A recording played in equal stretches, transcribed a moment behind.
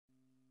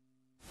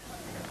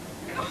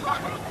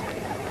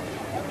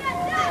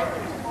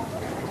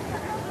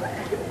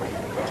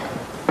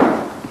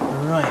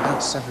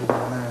That's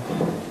everywhere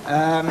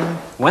now.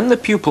 When the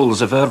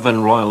pupils of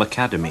Irvine Royal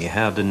Academy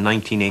heard in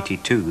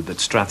 1982 that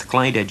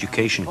Strathclyde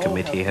Education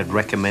Committee had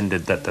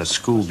recommended that their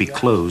school be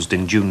closed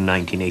in June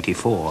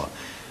 1984,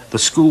 the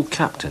school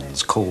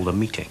captains called a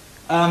meeting.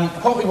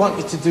 What we want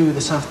you to do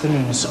this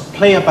afternoon is sort of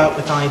play about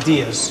with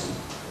ideas.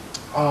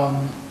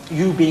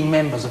 You being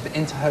members of the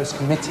inter-house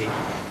committee,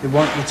 we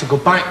want you to go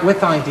back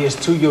with ideas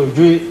to your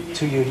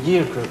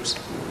year groups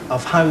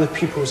of how the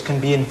pupils can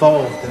be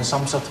involved in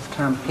some sort of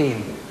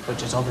campaign,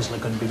 which is obviously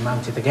going to be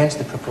mounted against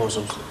the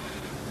proposals.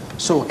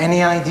 So,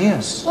 any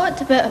ideas? What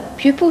about a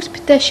pupils'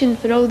 petition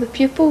for all the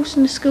pupils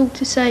in the school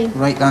to sign?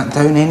 Write that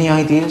down. Any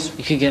ideas?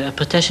 You could get a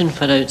petition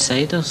for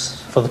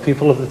outsiders. For the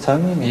people of the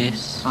town, you mean?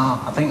 Yes.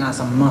 Ah, I think that's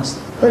a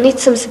must. We'll need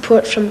some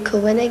support from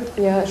Co-winning.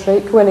 Yeah, that's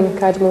right. Co-winning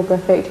Academy will be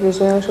affected as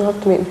well, so we'll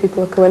have to make the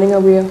people of Co-winning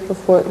aware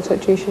of what the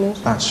situation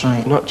is. That's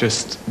right. Not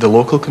just the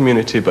local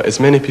community, but as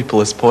many people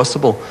as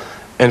possible.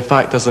 In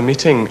fact, there's a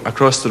meeting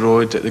across the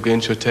road at the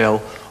Grange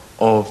Hotel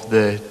of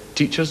the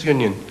Teachers'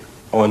 Union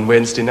on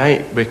Wednesday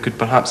night. We could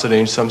perhaps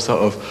arrange some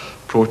sort of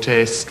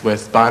protest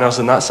with banners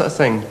and that sort of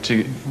thing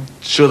to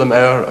show them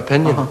our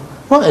opinion.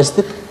 What is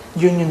the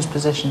union's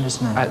position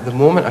just now? At the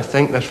moment, I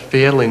think they're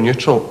fairly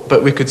neutral,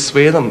 but we could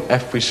sway them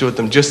if we showed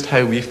them just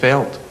how we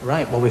felt.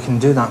 Right, well, we can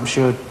do that. I'm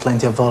sure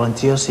plenty of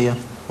volunteers here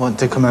want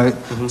to come out,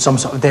 some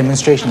sort of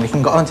demonstration. We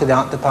can go onto the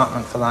art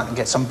department for that and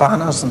get some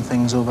banners and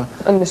things over.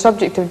 On the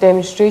subject of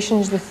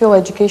demonstrations, the full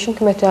education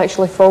committee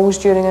actually falls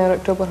during our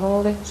October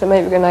holiday, so it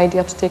might be an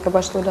idea to take a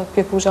busload of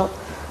pupils up,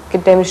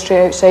 could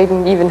demonstrate outside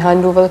and even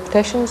hand over the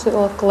petitions that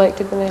we'll have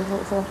collected by then,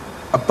 hopefully.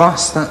 A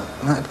bus,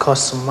 that'd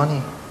cost some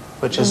money,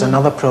 which is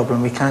another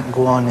problem. We can't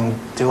go on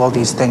and do all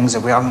these things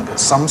if we haven't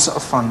got some sort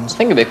of funds. I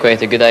think it'd be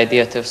quite a good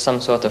idea to have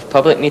some sort of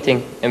public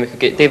meeting, and we could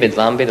get David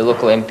Lambie, the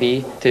local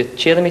MP, to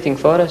chair the meeting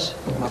for us.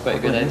 Quite a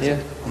good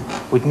idea.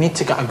 We'd need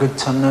to get a good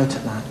turnout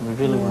at that, we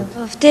really would.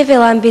 Well, if David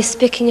Lambie's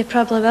speaking, you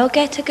probably will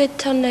get a good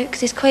turnout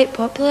because he's quite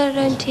popular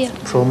around here.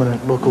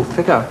 Prominent local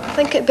figure. I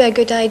think it'd be a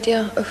good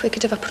idea if we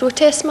could have a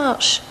protest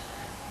march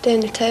down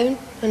the town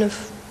and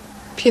have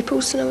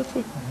pupils and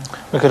everything.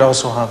 We could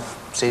also have,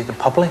 say, the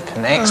public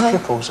and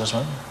ex-pupils as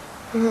well.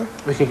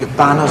 We could get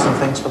banners and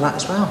things for that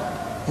as well.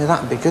 Yeah,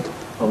 that'd be good.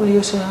 What would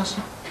you say,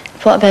 Alison?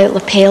 What about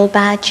lapel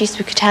badges?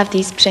 We could have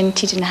these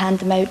printed and hand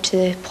them out to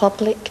the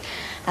public.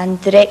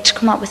 And the rector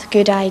come up with a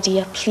good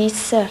idea, please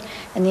sir,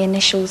 and the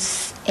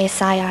initials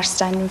SIR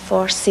standing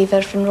for Save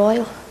Irvine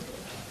Royal.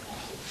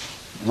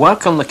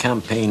 Work on the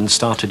campaign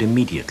started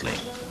immediately.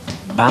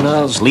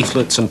 Banners,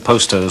 leaflets and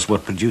posters were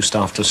produced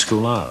after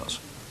school hours.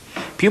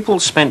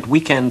 Pupils spent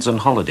weekends and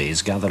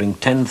holidays gathering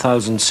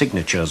 10,000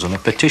 signatures on a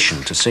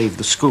petition to save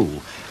the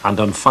school and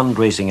on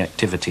fundraising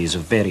activities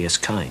of various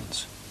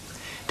kinds.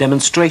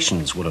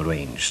 Demonstrations were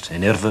arranged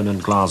in Irvine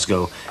and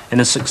Glasgow in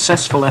a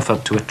successful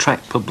effort to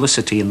attract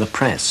publicity in the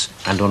press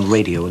and on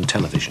radio and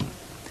television.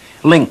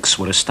 Links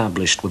were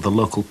established with the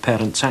local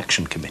Parents'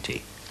 Action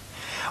Committee.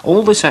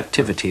 All this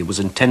activity was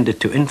intended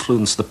to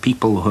influence the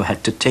people who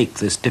had to take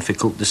this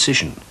difficult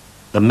decision,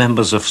 the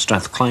members of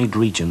Strathclyde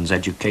Region's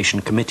Education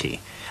Committee,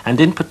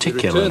 and in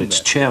particular its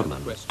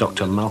chairman,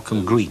 Dr.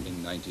 Malcolm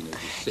Green.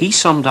 He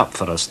summed up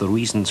for us the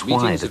reasons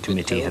why the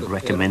committee had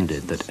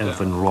recommended that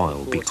Irvine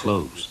Royal be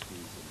closed.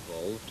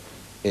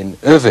 In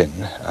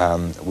Irvine,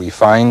 we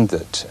find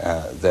that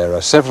there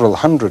are several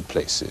hundred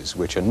places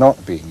which are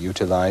not being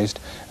utilised,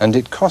 and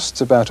it costs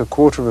about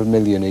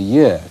 $250,000 a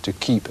year to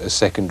keep a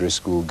secondary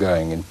school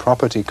going in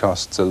property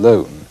costs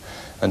alone,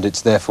 and it's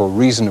therefore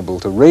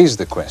reasonable to raise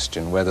the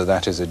question whether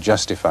that is a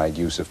justified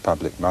use of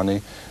public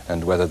money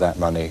and whether that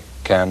money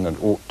can and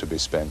ought to be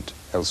spent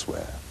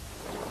elsewhere.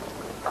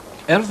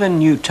 Irvine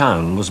New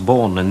Town was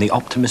born in the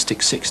optimistic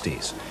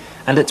 60s,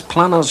 and its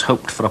planners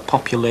hoped for a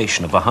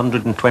population of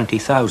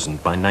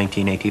 120,000 by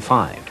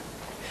 1985.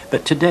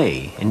 But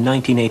today, in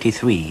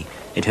 1983,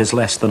 it has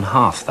less than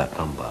half that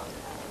number.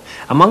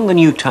 Among the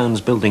new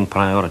town's building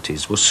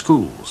priorities were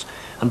schools,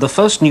 and the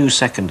first new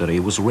secondary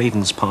was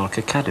Ravenspark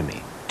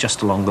Academy,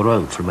 just along the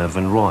road from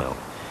Irvine Royal.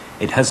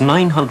 It has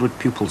 900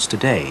 pupils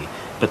today,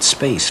 but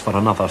space for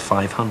another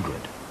 500.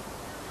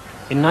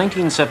 In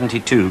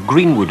 1972,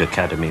 Greenwood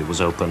Academy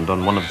was opened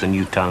on one of the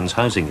new town's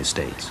housing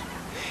estates.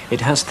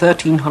 It has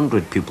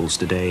 1,300 pupils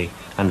today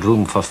and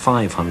room for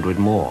 500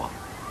 more.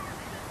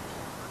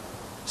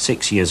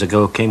 6 years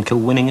ago came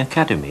Kilwinning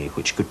Academy,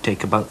 which could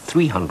take about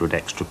 300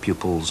 extra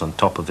pupils on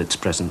top of its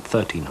present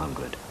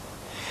 1,300.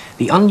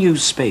 The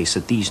unused space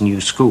at these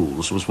new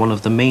schools was one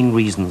of the main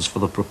reasons for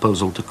the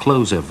proposal to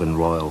close Irvine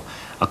Royal,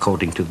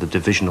 according to the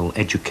Divisional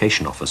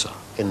Education Officer.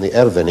 In the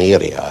Irvine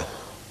area,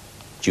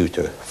 due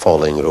to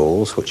falling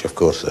rolls, which of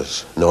course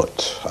is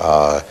not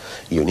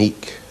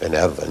unique in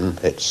Irvine,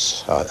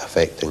 it's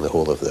affecting the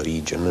whole of the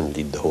region,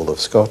 indeed the whole of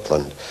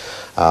Scotland.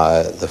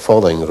 The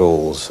falling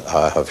rolls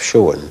have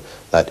shown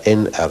that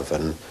in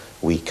Irvine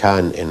we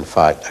can in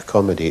fact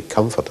accommodate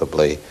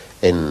comfortably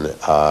in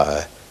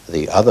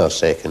the other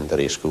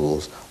secondary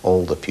schools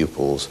all the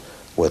pupils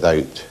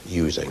without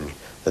using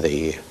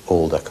the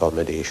old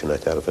accommodation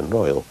at Irvine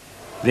Royal.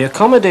 The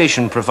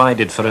accommodation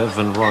provided for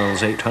Irvine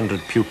Royal's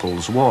 800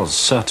 pupils was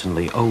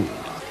certainly old.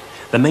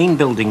 The main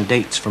building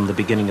dates from the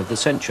beginning of the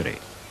century,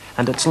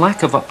 and its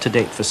lack of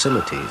up-to-date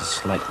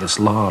facilities, like this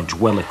large,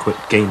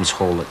 well-equipped games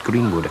hall at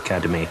Greenwood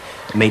Academy,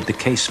 made the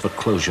case for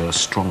closure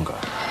stronger.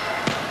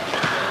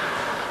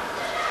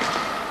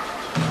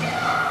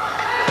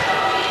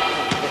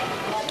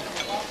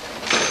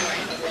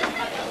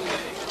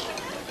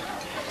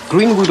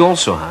 Greenwood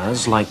also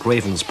has, like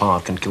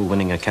Ravenspark and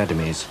Kilwinning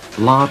Academies,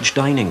 large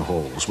dining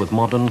halls with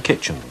modern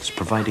kitchens,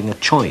 providing a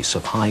choice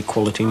of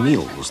high-quality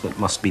meals that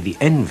must be the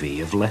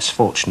envy of less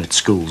fortunate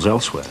schools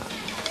elsewhere.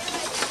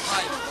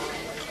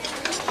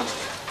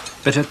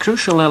 But a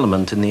crucial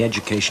element in the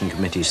Education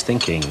Committee's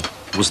thinking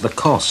was the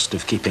cost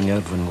of keeping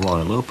Irvine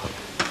Royal open.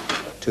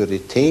 To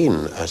retain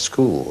a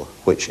school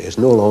which is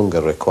no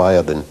longer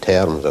required in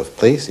terms of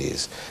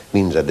places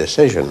means a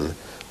decision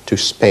to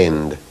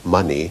spend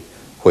money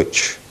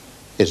which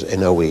is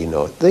in a way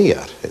not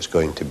there. It's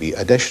going to be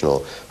additional.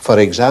 For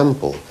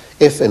example,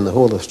 if in the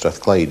whole of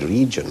Strathclyde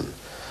region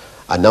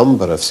a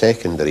number of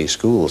secondary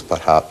schools,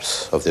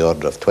 perhaps of the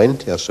order of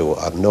 20 or so,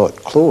 are not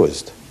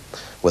closed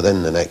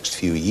within the next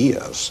few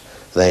years,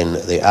 then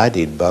the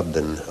added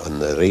burden on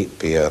the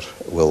ratepayer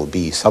will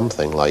be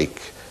something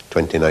like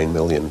 £29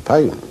 million.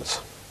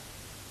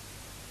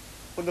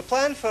 When the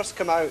plan first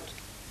came out,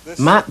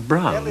 Matt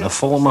Brown, a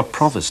former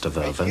Provost of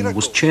Irvine,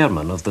 was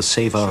chairman of the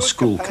Save Our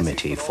School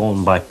Committee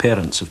formed by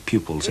parents of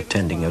pupils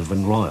attending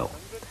Irvine Royal.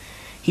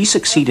 He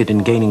succeeded in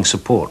gaining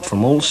support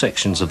from all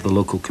sections of the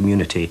local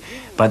community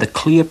by the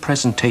clear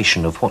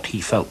presentation of what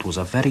he felt was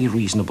a very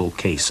reasonable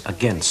case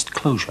against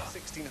closure.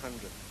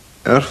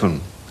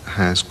 Irvine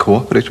has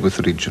cooperated with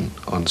the region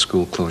on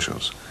school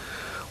closures,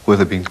 where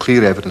there have been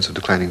clear evidence of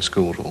declining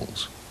school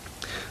rolls.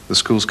 The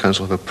Schools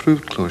Council have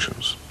approved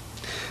closures.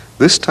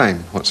 This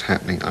time, what's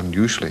happening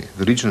unusually,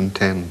 the region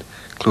intend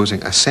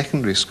closing a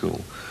secondary school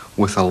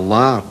with a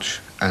large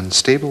and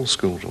stable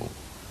school roll.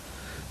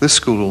 This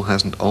school roll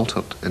hasn't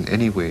altered in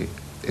any way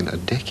in a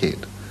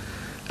decade,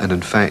 and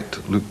in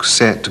fact looks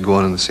set to go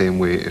on in the same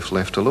way if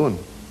left alone.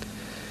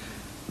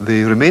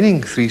 The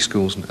remaining 3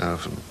 schools in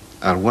Irvine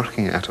are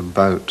working at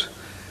about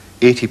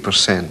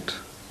 80%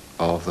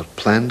 of their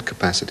planned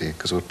capacity,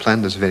 because they were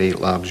planned as very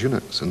large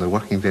units, and they're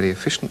working very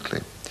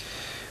efficiently.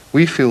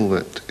 We feel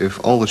that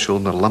if all the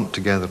children are lumped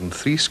together in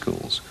 3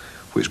 schools,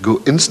 which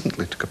go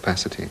instantly to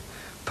capacity,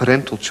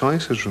 parental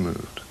choice is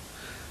removed,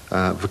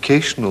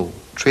 vocational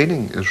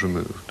training is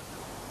removed.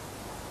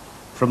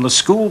 From the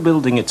school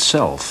building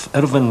itself,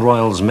 Irvine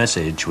Royal's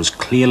message was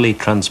clearly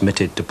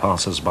transmitted to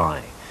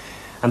passers-by,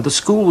 and the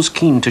school was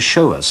keen to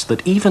show us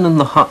that even in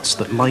the huts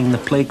that line the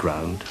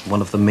playground, one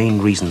of the main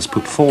reasons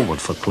put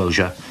forward for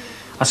closure,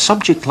 a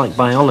subject like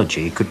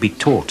biology could be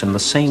taught in the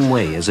same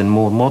way as in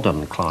more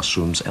modern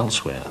classrooms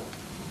elsewhere.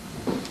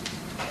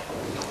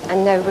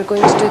 And now we're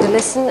going to do the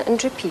listen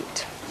and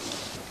repeat.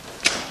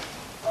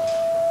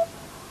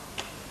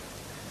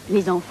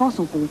 Les enfants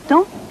sont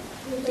contents.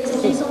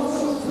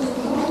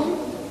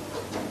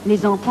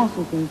 Les enfants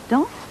sont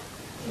contents.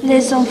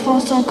 Les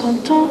enfants sont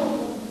contents.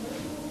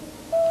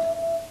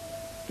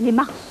 Les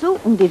marceaux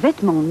ont des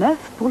vêtements neufs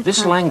pour le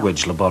This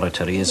language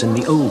laboratory is in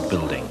the old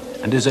building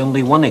and is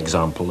only one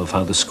example of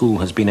how the school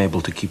has been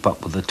able to keep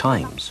up with the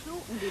times.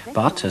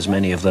 But, as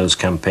many of those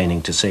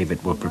campaigning to save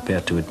it were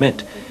prepared to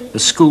admit, the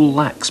school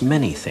lacks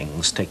many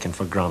things taken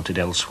for granted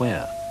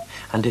elsewhere,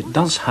 and it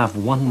does have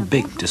one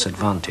big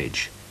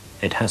disadvantage.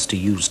 It has to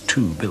use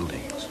 2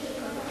 buildings.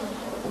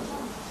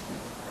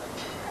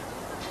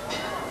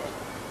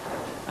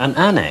 An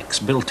annex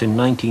built in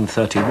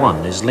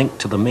 1931 is linked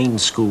to the main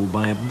school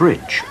by a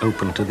bridge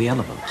open to the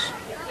elements.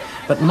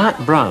 But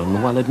Matt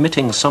Brown, while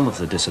admitting some of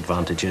the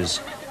disadvantages,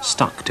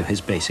 stuck to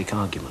his basic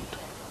argument.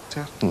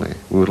 Certainly,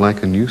 we would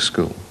like a new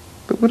school,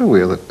 but we're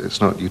aware that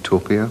it's not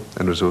utopia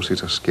and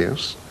resources are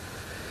scarce.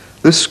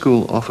 This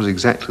school offers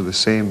exactly the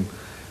same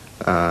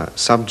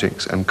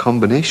subjects and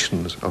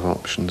combinations of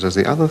options as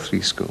the other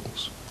 3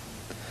 schools.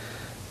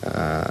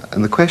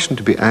 And the question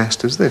to be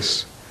asked is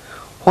this: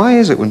 why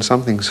is it when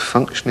something's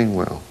functioning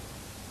well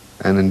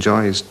and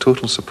enjoys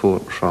total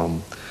support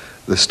from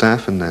the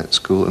staff in that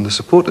school, and the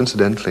support,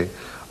 incidentally,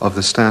 of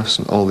the staffs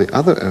in all the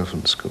other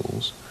Irvine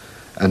schools,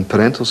 and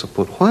parental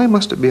support, why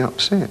must it be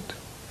upset?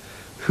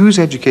 Whose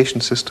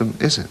education system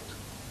is it?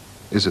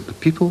 Is it the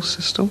people's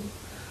system?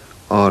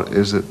 Or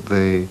is it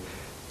the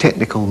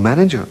technical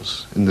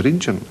managers in the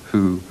region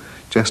who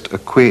just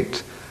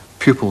equate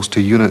pupils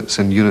to units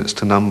and units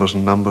to numbers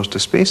and numbers to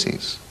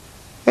spaces?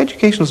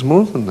 Education is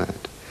more than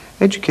that.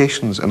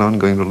 Education is an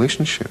ongoing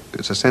relationship.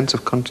 It's a sense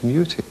of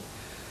continuity,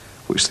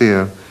 which they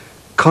are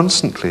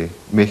constantly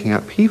making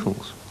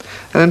upheavals.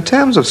 And in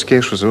terms of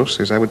scarce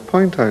resources, I would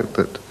point out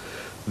that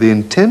the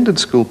intended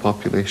school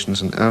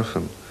populations in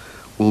Irvine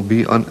will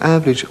be on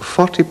average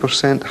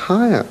 40%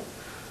 higher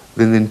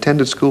than the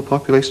intended school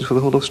populations for the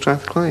whole of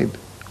Strathclyde.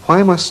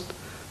 Why must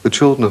the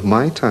children of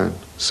my town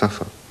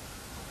suffer?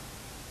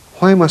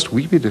 Why must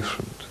we be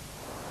different?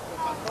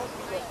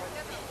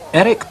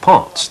 Eric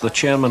Potts, the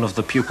chairman of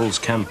the Pupils'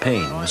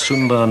 Campaign,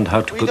 soon learned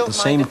how to put the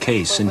same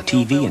case in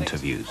TV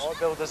interviews. Or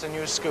build us a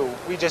new school.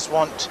 We just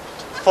want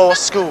 4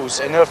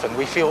 schools in Irvine.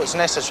 We feel it's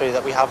necessary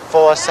that we have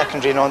 4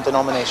 secondary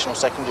non-denominational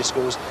secondary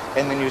schools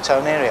in the new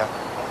town area.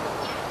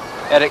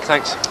 Eric,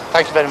 thanks.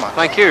 Thank you very much.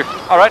 Thank you.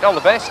 All right, all the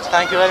best.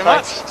 Thank you very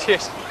much.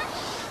 Cheers.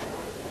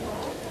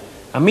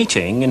 A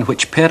meeting in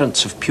which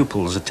parents of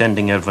pupils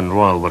attending Irvine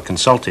Royal were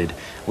consulted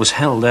was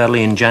held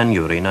early in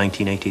January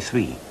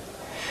 1983.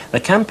 The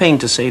campaign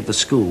to save the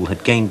school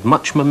had gained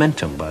much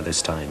momentum by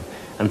this time,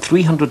 and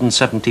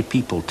 370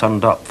 people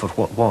turned up for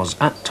what was,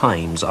 at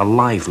times, a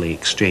lively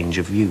exchange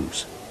of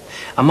views.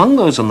 Among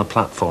those on the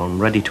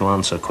platform ready to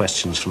answer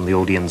questions from the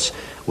audience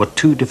were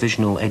 2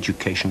 divisional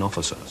education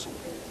officers.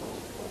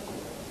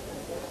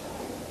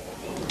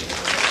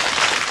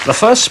 The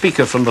first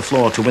speaker from the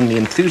floor to win the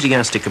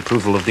enthusiastic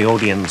approval of the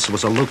audience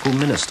was a local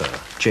minister,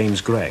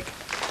 James Gregg.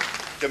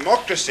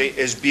 Democracy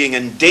is being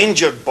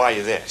endangered by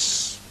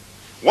this.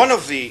 One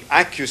of the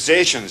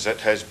accusations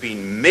that has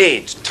been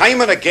made time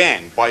and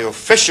again by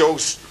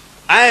officials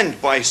and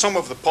by some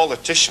of the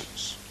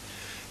politicians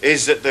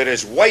is that there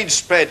is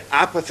widespread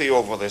apathy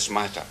over this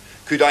matter.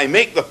 Could I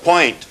make the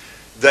point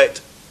that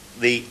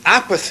the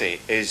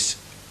apathy is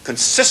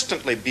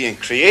consistently being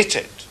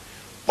created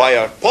by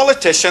our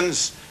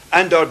politicians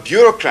and our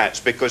bureaucrats,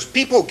 because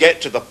people get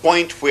to the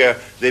point where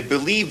they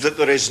believe that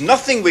there is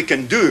nothing we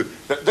can do,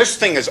 that this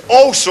thing is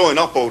all sewn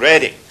up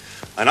already.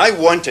 And I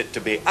want it to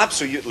be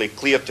absolutely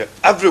clear to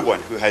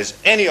everyone who has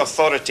any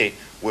authority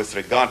with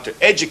regard to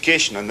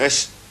education in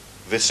this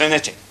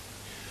vicinity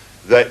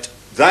that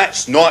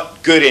that's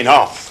not good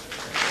enough.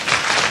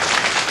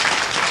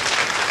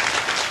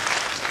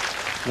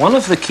 One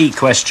of the key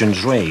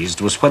questions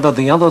raised was whether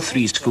the other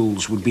 3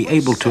 schools would be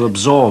able to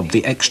absorb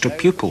the extra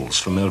pupils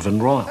from Irvine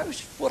Royal.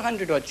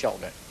 400 odd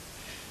children.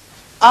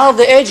 Are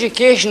the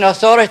Education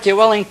Authority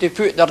willing to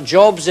put their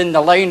jobs in the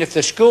line if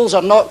the schools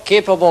are not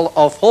capable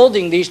of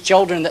holding these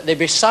children, that they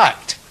be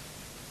sacked?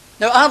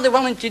 Now, are they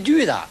willing to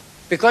do that?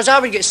 Because I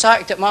would get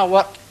sacked at my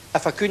work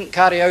if I couldn't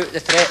carry out the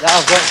threat that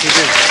I've got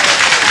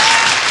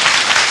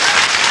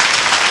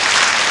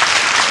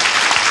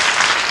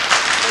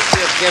What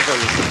we are given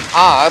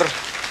are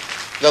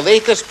the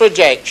latest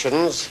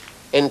projections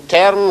in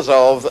terms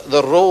of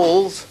the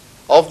roles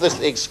of the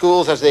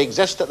schools as they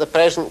exist at the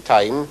present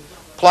time,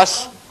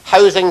 plus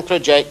housing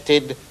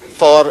projected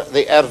for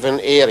the Irvine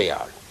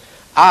area.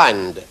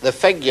 And the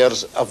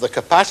figures of the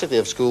capacity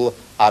of school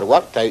are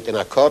worked out in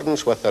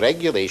accordance with the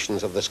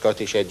regulations of the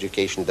Scottish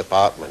Education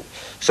Department.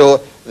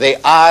 So they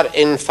are,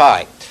 in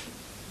fact,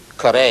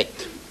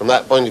 correct from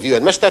that point of view.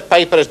 And Mr.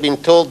 Piper has been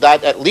told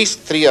that at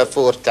least 3 or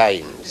 4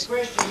 times. The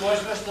question was,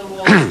 Mr.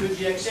 Wallace, would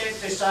you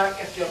accept the sack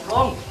if you're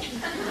wrong?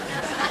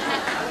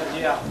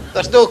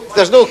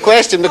 There's no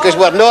question, because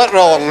we're not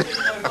wrong.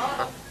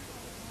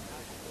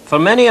 For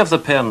many of the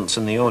parents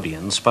in the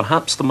audience,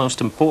 perhaps the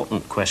most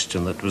important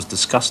question that was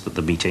discussed at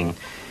the meeting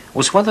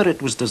was whether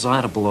it was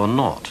desirable or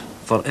not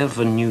for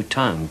Irvine New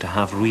Town to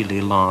have really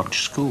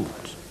large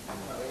schools.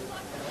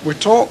 We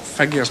talk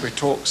figures, we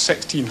talk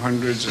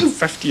 1600s and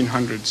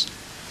 1500s.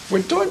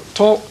 We don't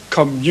talk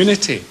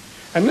community.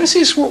 And this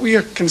is what we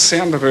are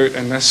concerned about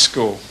in this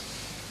school.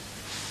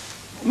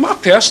 My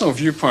personal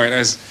viewpoint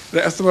is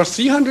that if there were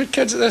 300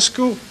 kids at this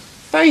school,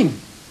 fine.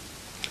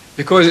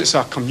 Because it's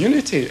a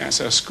community, it's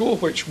a school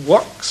which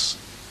works.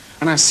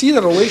 And I see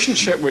the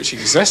relationship which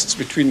exists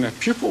between the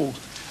pupils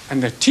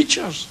and the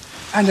teachers,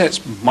 and it's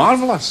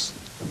marvellous.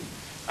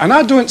 And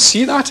I don't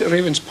see that at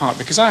Ravenspark,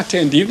 because I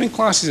attend evening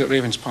classes at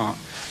Ravenspark.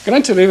 Going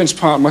into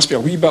Ravenspark must be a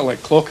wee bit like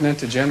clocking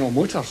into General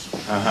Motors.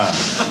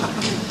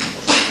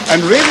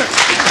 And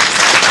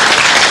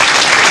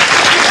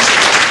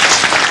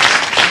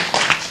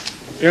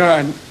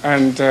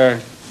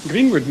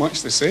Greenwood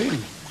much the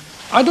same.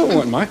 I don't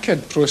want my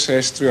kid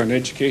processed through an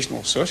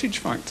educational sausage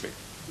factory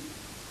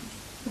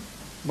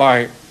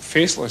by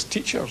faceless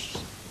teachers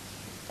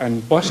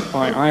and bussed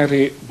by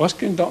irate bus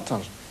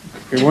conductors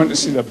who want to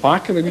see the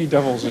back of the wee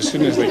devils as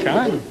soon as they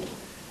can.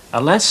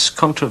 A less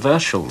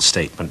controversial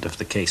statement of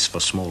the case for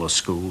smaller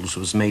schools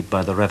was made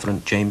by the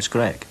Reverend James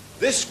Gregg.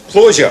 This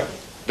closure,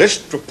 this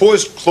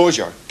proposed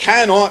closure,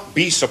 cannot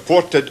be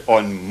supported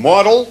on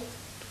moral,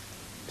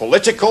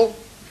 political,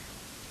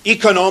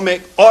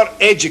 economic or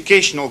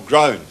educational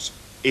grounds,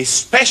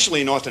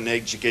 especially not on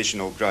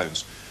educational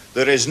grounds.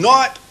 There is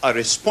not a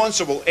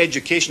responsible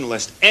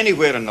educationalist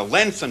anywhere in the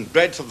length and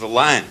breadth of the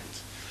land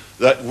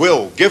that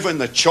will, given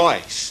the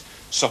choice,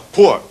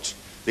 support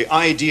the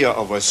idea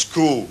of a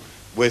school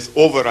with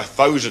over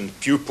 1,000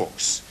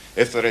 pupils.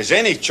 If there is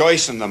any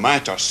choice in the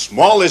matter,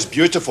 small is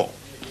beautiful.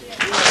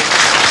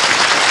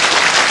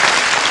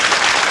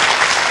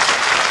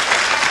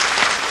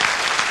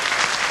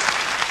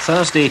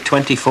 Thursday,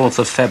 24th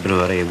of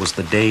February was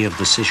the day of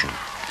decision,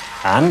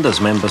 and as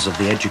members of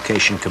the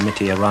Education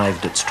Committee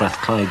arrived at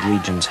Strathclyde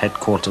Region's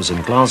headquarters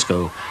in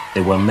Glasgow,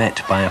 they were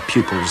met by a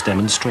pupils'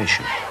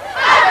 demonstration.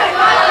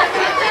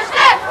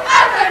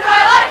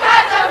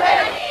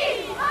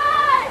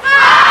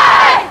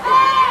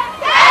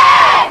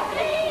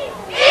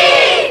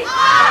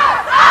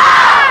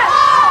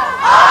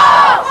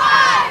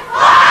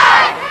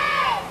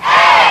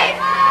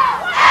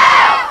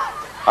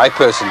 I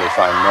personally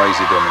find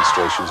noisy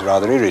demonstrations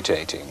rather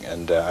irritating,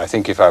 and I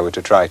think if I were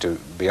to try to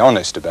be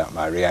honest about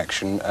my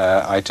reaction,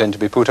 I tend to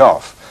be put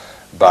off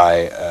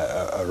by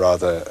a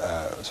rather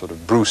sort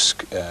of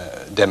brusque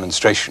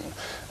demonstration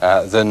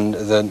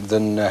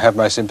than have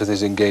my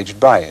sympathies engaged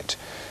by it.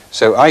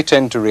 So I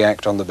tend to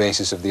react on the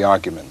basis of the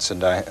arguments,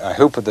 and I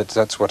hope that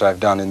that's what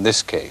I've done in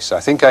this case. I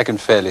think I can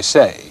fairly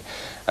say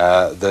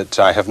that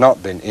I have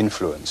not been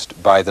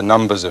influenced by the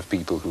numbers of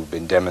people who've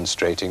been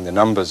demonstrating, the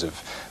numbers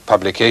of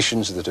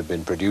publications that have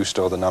been produced,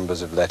 or the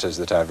numbers of letters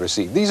that I've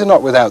received. These are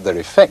not without their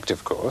effect,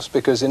 of course,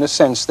 because in a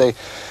sense they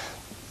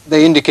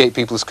indicate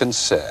people's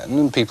concern,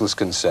 and people's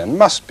concern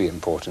must be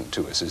important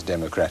to us as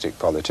democratic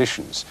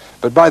politicians.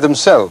 But by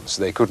themselves,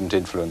 they couldn't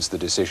influence the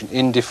decision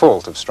in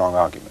default of strong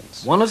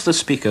arguments. One of the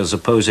speakers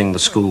opposing the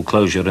school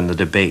closure in the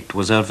debate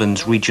was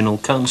Irvine's regional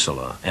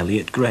councillor,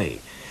 Alec Gregg,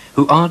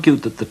 who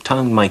argued that the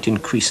town might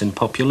increase in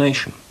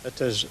population.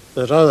 It is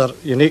the rather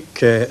unique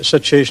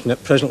situation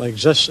that presently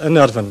exists in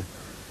Irvine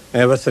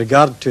with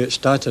regard to its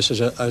status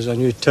as a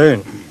new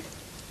town.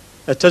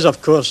 It is,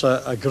 of course,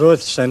 a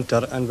growth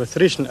centre, and with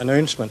recent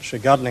announcements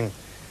regarding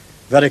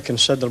very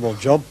considerable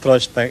job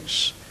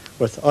prospects,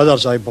 with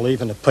others, I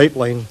believe, in the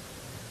pipeline,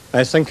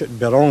 I think it would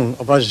be wrong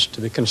of us to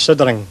be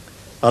considering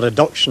a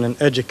reduction in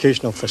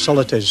educational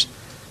facilities,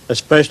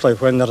 especially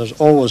when there is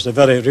always the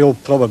very real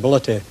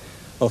probability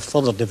of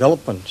further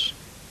developments.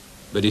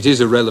 But it is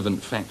a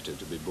relevant factor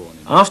to be borne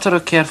in. After a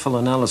careful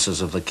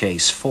analysis of the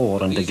case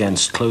for and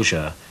against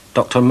closure,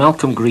 Dr.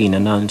 Malcolm Green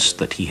announced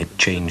that he had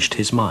changed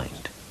his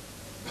mind.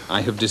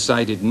 I have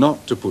decided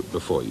not to put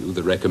before you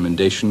the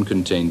recommendation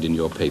contained in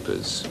your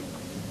papers.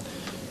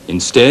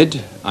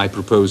 Instead, I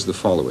propose the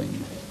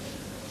following: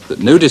 that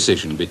no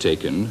decision be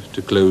taken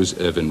to close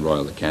Irvine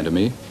Royal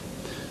Academy,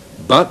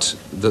 but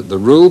that the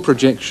role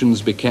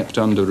projections be kept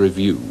under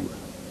review,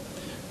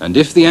 and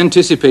if the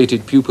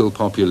anticipated pupil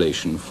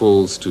population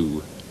falls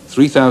to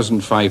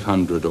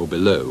 3,500 or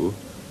below,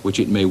 which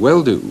it may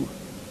well do,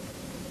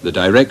 the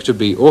director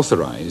be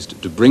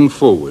authorised to bring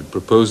forward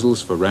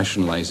proposals for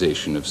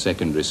rationalisation of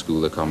secondary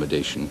school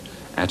accommodation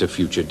at a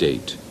future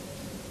date.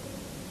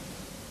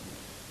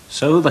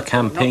 So the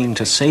campaign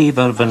to save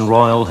Irvine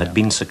Royal had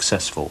been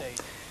successful,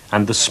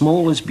 and the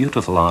small is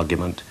beautiful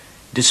argument,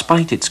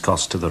 despite its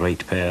cost to the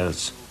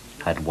ratepayers,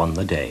 had won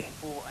the day.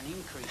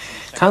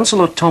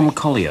 Councillor Tom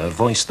Collier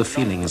voiced the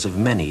feelings of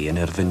many in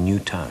Irvine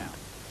Newtown.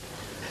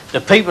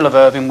 The people of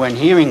Irvine, when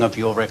hearing of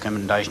your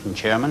recommendation,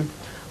 Chairman,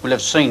 will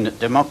have seen that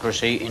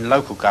democracy in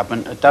local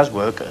government does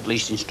work, at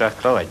least in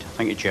Strathclyde.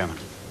 Thank you, Chairman.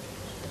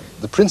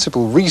 The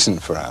principal reason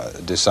for our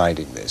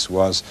deciding this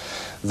was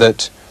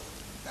that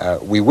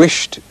we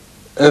wished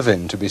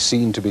Irvine to be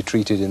seen to be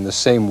treated in the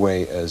same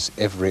way as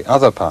every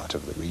other part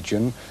of the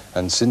region,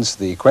 and since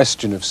the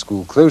question of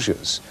school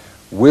closures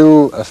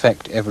will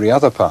affect every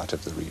other part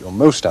of the region, or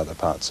most other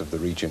parts of the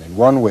region in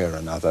one way or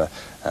another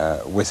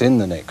within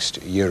the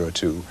next year or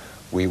two,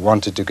 we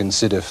wanted to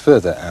consider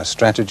further our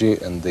strategy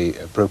and the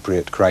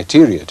appropriate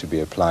criteria to be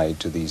applied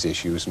to these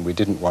issues, and we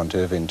didn't want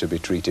Irvine to be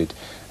treated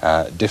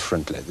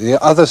differently.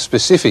 The other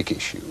specific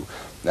issue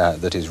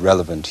that is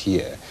relevant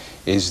here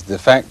is the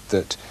fact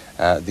that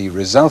the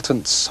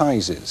resultant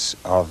sizes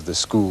of the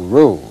school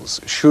rolls,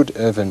 should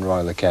Irvine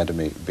Royal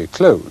Academy be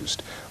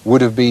closed,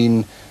 would have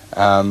been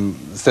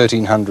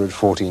 1,300,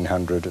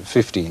 1,400,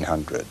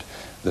 1,500.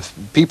 The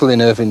people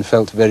in Irvine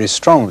felt very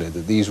strongly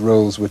that these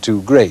rolls were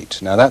too great.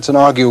 Now that's an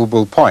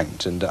arguable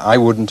point, and I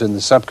wouldn't, and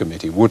the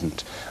subcommittee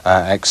wouldn't,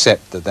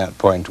 accept that that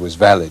point was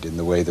valid in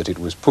the way that it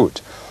was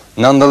put.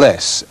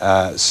 Nonetheless,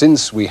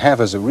 since we have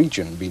as a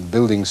region been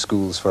building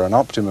schools for an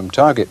optimum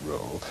target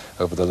roll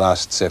over the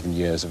last 7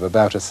 years of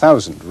about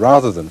 1,000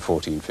 rather than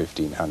 1,400,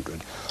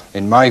 1,500,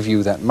 in my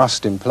view that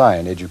must imply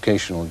an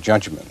educational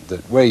judgment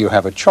that where you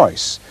have a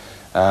choice,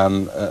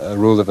 a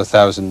rule of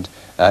 1,000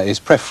 is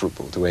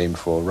preferable to aim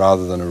for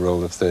rather than a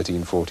roll of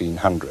 1,300,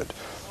 1,400.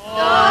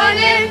 Dawn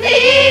in the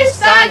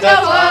east and the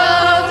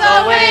world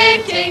are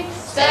waiting,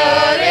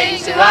 stirring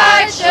to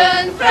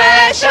action,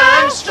 fresh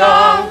and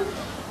strong.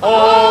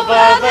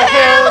 Over the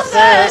hills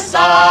the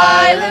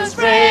silence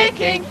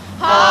breaking,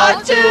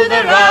 hard to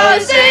the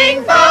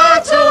rousing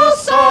battle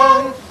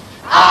song.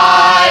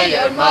 I,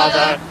 your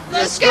mother,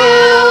 the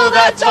school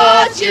that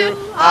taught you,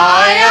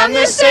 I am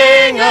the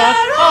singer,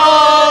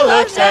 all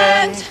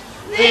attend.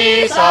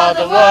 These are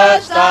the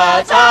words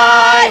that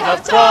I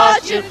have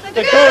taught you,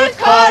 the good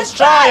cause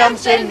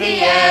triumphs in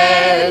the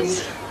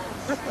end.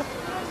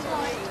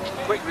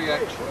 Quick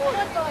reaction.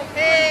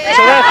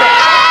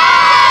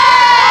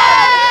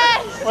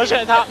 Wish it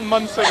had happened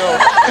months ago.